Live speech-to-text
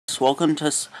welcome to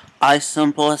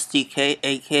iSimple SDK,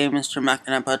 aka Mr.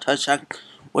 Macanapa TouchHack,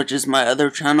 which is my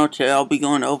other channel. Today I'll be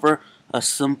going over a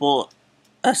simple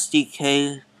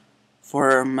SDK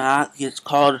for Mac. It's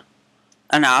called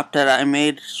an app that I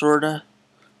made, sorta.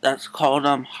 That's called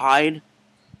Hide.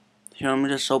 Here, let me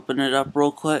just open it up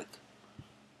real quick.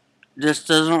 This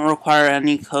doesn't require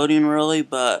any coding really,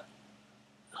 but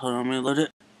hold on, let me load it.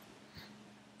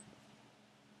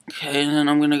 Okay, and then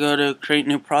I'm gonna go to create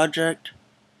new project.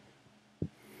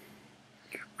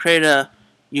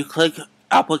 You click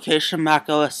application, Mac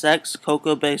OS X,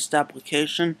 Cocoa based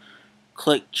application,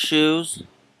 click choose,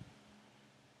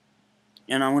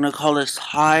 and I'm going to call this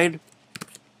hide.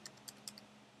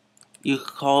 You can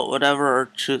call it whatever or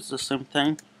choose the same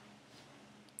thing.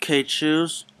 Okay,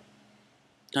 choose.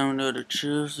 Then I'm going to go to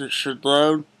choose, it should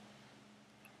load.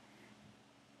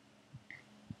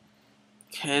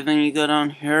 Okay, then you go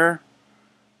down here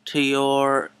to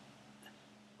your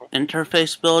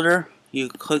interface builder. You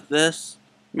click this,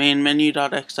 main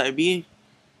menu.xib.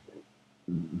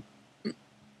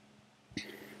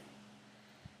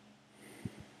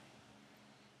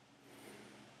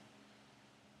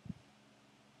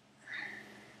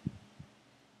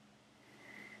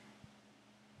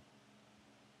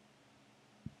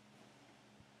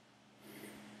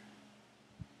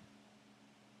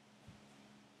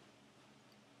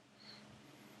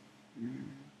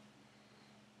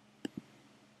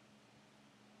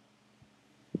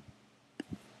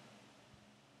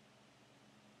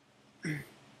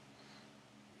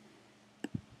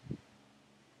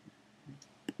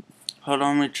 Hold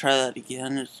on, let me try that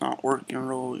again. It's not working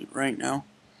really right now.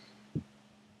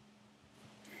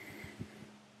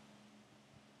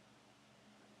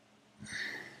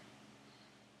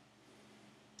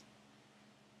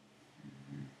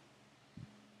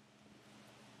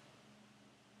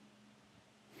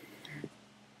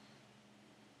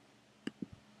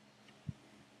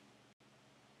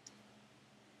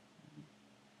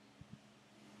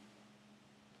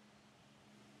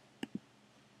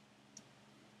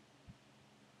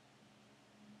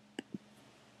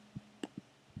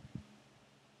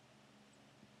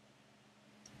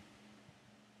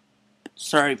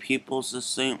 Sorry peoples,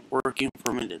 this ain't working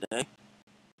for me today.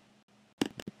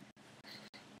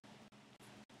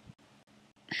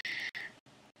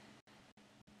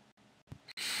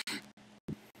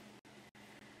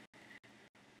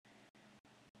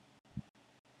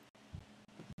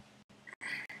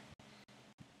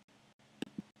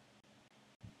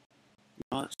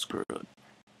 Oh, screw it.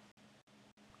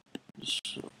 Is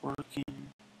it working?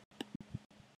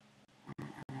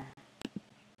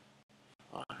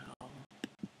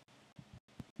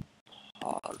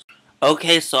 Pause.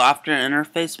 Okay, so after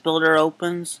interface builder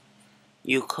opens,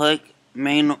 you click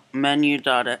main menu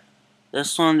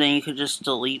this one, then you could just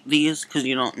delete these because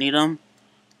you don't need them.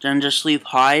 Then just leave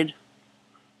hide.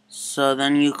 So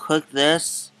then you click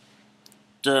this,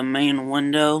 the main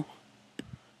window.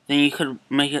 Then you could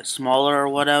make it smaller or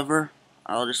whatever.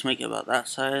 I'll just make it about that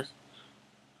size.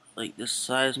 Like this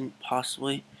size,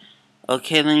 possibly.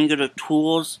 Okay, then you go to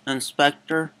Tools,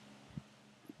 Inspector.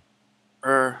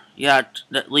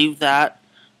 Leave that.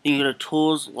 Then you go to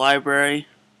Tools, Library.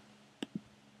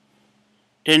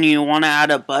 Then you want to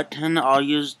add a button. I'll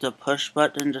use the push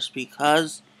button just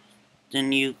because.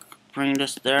 Then you bring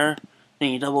this there.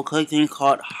 Then you double click. Then you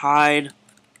call it hide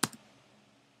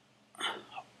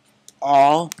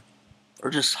all.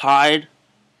 Or just hide.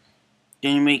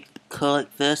 Then you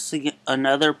click this again,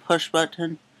 another push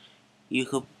button. You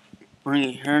could bring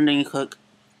it here and then you click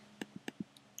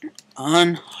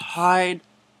unhide.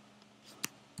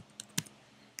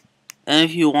 And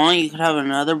if you want, you could have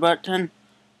another button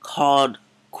called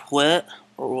quit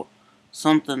or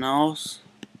something else.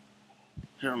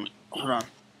 Here, hold on.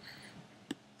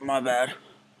 My bad.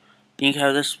 You can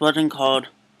have this button called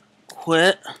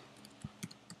quit.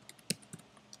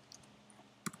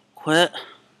 Quit.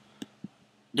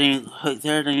 Then you click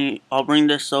there. Then I'll bring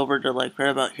this over to like right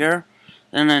about here.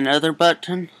 Then another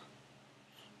button.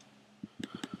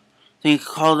 Then you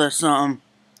call this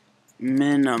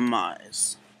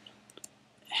minimize.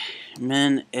 Minimize.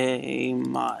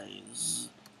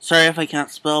 Sorry if I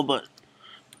can't spell, but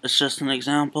it's just an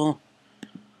example.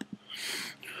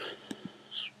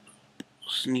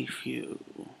 Sneak you.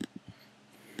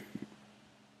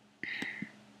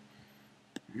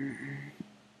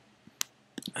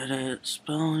 Edit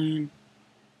spelling.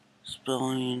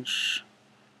 Spelling.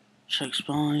 Check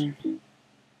spelling.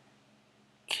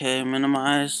 Okay,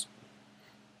 minimize.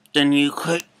 Then you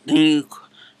click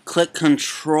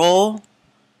Control,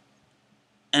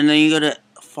 and then you go to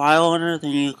File Owner.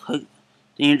 Then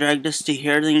you drag this to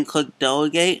here. Then you click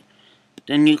Delegate.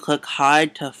 Then you click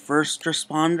hide to first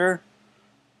responder.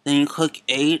 Then you click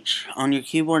H on your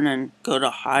keyboard and go to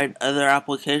hide other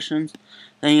applications.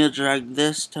 Then you drag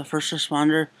this to first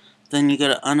responder. Then you go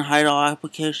to unhide all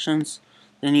applications.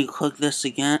 Then you click this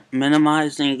again,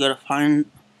 minimize. Then you go to find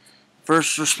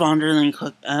first responder. Then you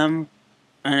click M,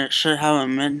 and it should have a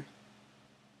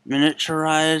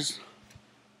miniaturize.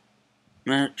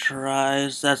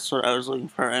 Miniaturize. That's what I was looking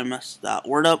for. I messed that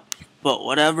word up, but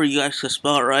whatever. You guys can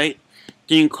spell it right.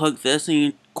 Then you click this, and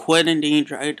you quit, and then you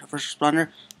drag it to first responder.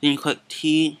 Then you click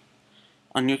T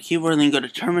on your keyboard, then you go to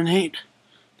terminate.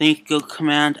 Then you can go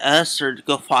Command S or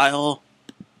go File,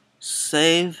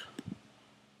 Save.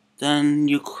 Then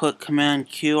you click Command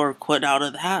Q or quit out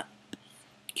of that.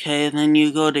 Okay, then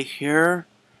you go to here.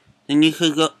 Then you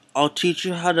could go. I'll teach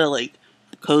you how to like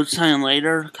code sign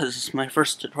later because it's my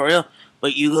first tutorial.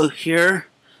 But you go here.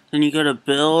 Then you go to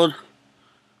Build,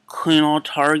 Clean all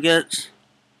targets,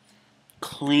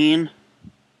 Clean.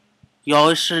 You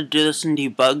always should do this in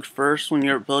debug first when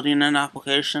you're building an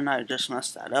application. I just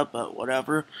messed that up, but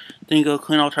whatever. Then you go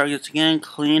clean all targets again,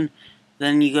 clean.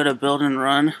 Then you go to build and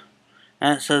run.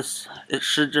 And it says it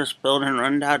should just build and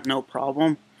run that, no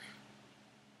problem.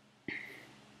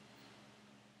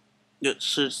 It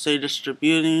should say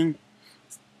distributing.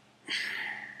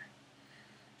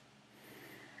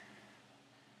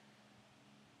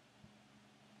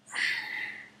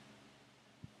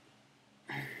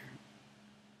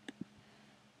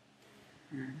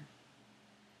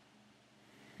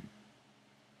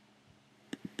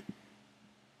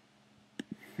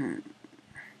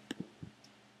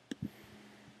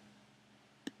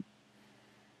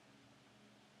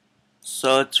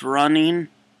 So it's running.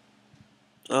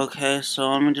 Okay,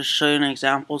 so let me just show you an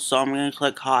example. So I'm going to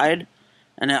click hide,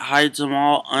 and it hides them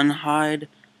all. Unhide,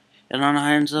 it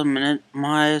unhides them.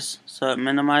 Minimize, so it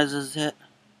minimizes it.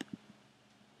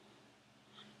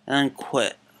 And then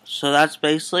quit. So that's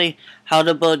basically how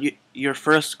to build your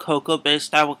first Cocoa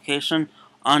based application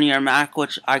on your Mac,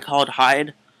 which I called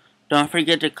Hide. Don't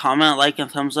forget to comment, like, and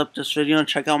thumbs up this video, and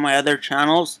check out my other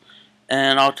channels.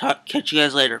 And I'll catch you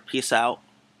guys later. Peace out.